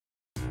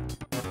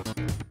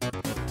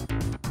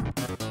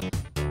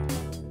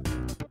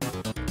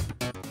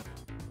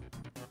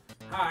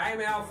Hi,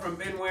 I'm Al from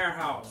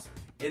Binwarehouse.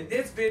 In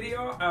this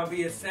video, I'll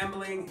be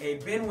assembling a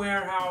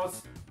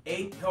Binwarehouse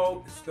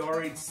 8-tote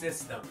storage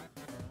system.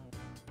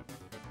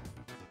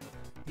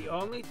 The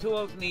only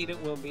tools needed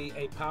will be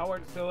a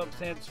powered Phillips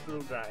head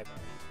screwdriver.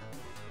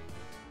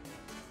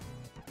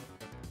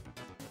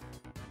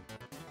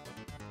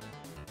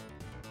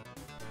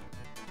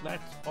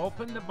 Let's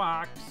open the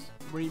box,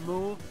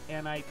 remove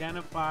and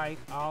identify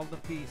all the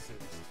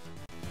pieces.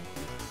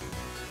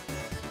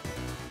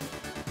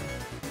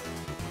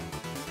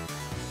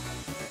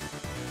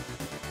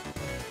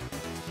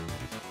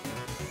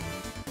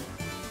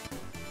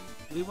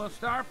 We will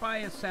start by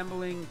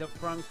assembling the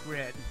front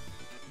grid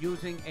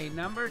using a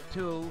number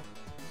 2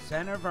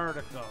 center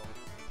vertical,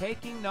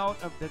 taking note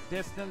of the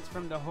distance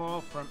from the hole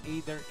from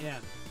either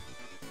end,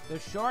 the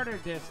shorter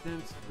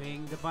distance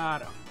being the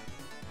bottom.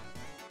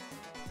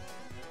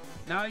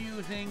 Now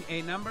using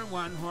a number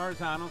 1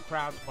 horizontal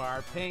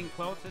crossbar, paying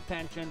close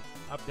attention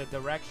of the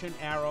direction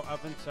arrow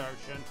of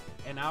insertion,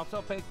 and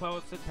also pay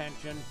close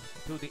attention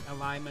to the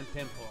alignment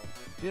impulse.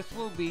 This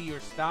will be your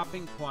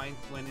stopping point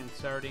when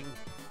inserting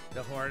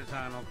the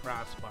horizontal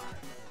crossbar.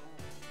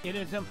 It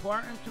is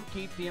important to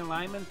keep the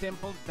alignment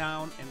impulse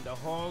down and the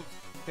holes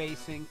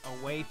facing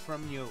away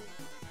from you.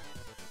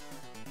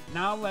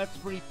 Now let's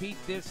repeat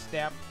this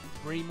step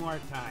 3 more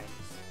times.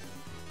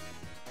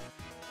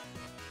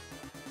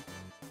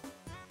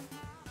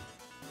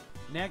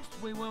 Next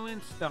we will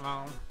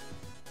install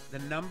the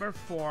number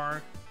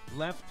 4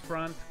 left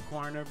front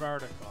corner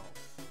vertical.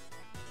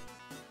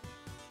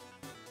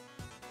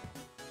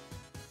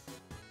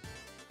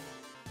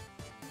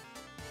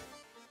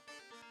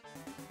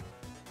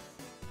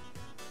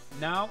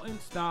 Now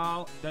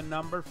install the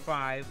number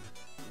 5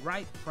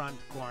 right front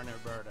corner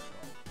vertical.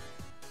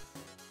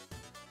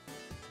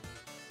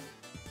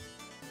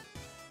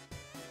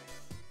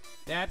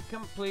 That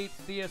completes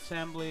the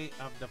assembly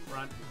of the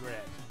front grid.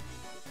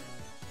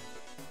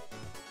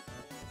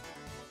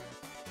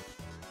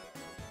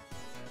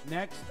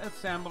 Next,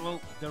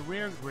 assemble the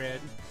rear grid,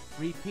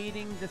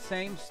 repeating the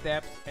same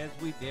steps as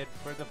we did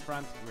for the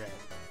front grid.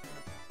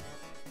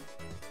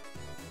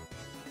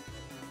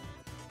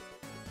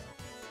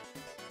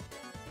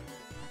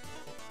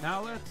 Now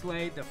let's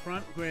lay the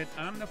front grid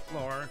on the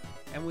floor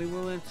and we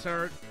will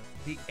insert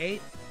the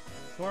 8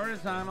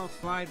 horizontal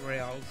slide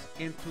rails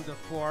into the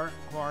 4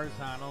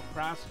 horizontal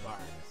crossbars.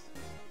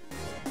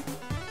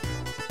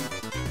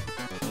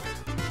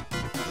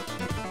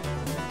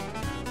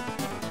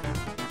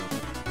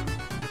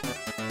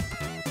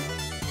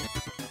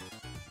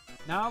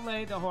 Now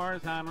lay the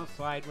horizontal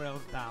slide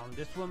rails down.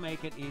 This will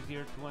make it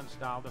easier to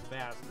install the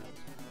fasteners.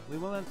 We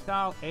will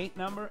install 8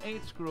 number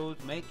 8 screws,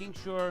 making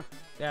sure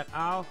that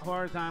all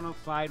horizontal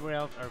slide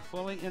rails are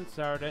fully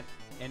inserted,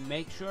 and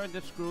make sure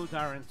the screws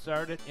are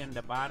inserted in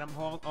the bottom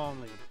hole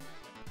only.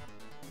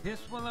 This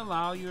will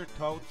allow your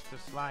totes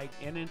to slide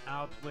in and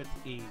out with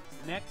ease.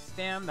 Next,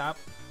 stand up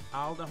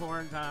all the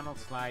horizontal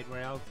slide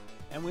rails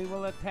and we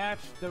will attach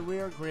the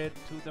rear grid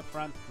to the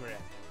front grid.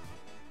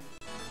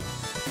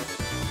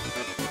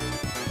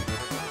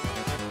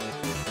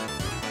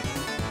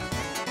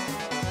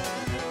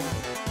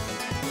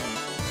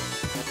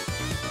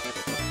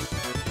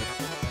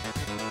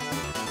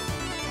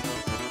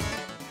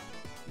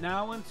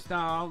 Now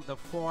install the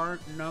 4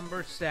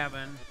 number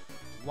 7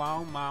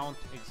 wall mount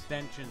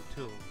extension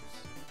tubes.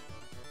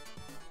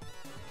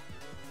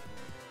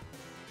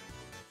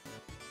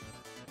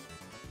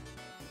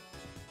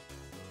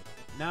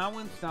 Now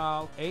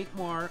install 8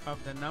 more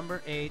of the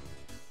number 8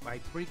 by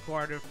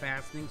 3/4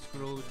 fastening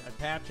screws,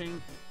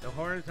 attaching the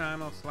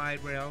horizontal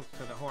slide rails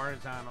to the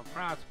horizontal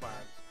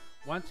crossbars.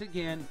 Once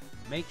again,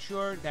 make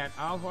sure that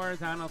all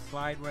horizontal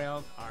slide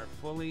rails are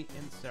fully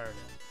inserted.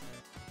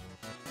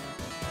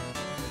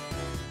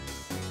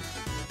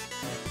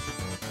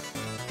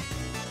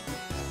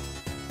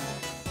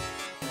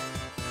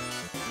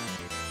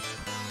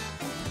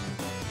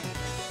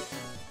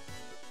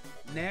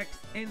 Next,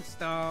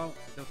 install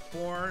the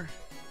 4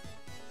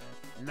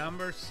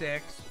 number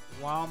 6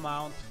 wall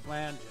mount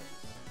flanges.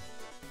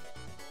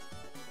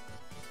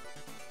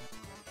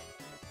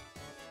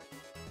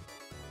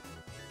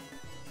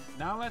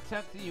 Now let's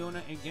set the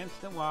unit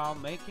against the wall,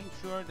 making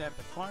sure that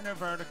the corner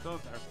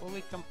verticals are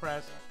fully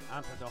compressed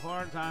onto the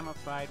horizontal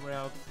slide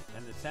rails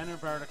and the center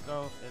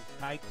vertical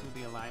is tight to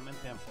the alignment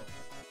impulse.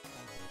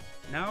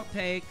 Now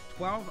take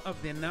 12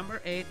 of the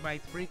number 8 by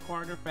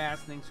 3/4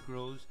 fastening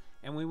screws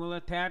and we will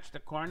attach the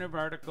corner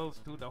verticals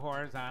to the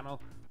horizontal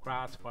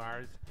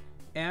crossbars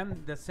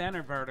and the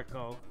center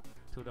vertical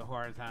to the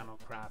horizontal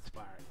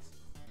crossbars.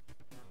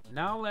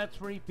 Now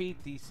let's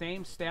repeat the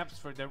same steps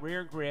for the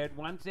rear grid,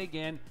 once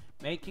again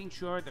making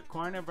sure the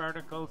corner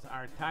verticals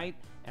are tight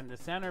and the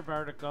center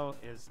vertical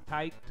is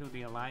tight to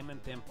the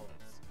alignment impulse.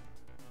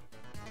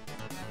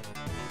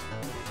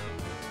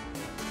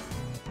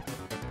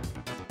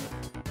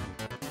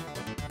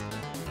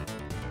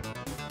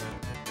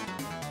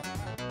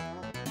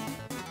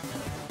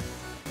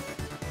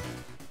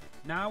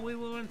 Now we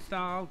will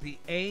install the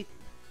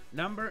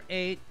number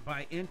 8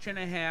 by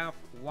 1.5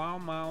 inch wall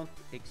mount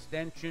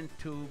extension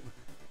tube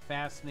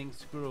fastening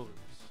screws.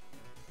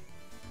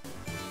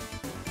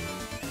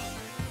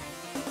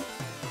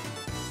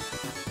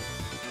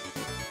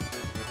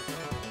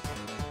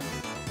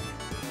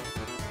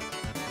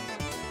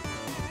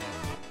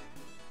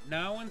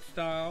 Now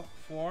install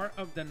 4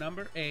 of the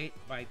number 8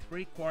 by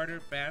 3/4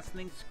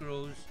 fastening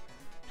screws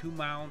to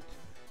mount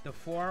the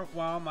 4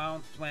 wall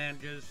mount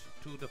flanges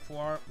to the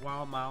 4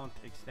 wall mount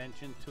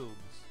extension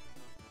tubes.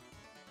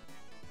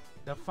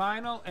 The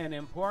final and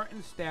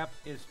important step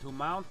is to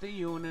mount the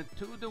unit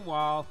to the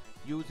wall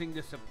using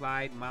the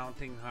supplied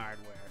mounting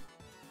hardware.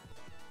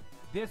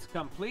 This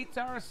completes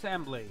our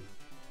assembly,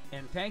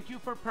 and thank you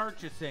for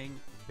purchasing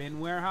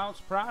Binwarehouse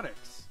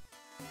products.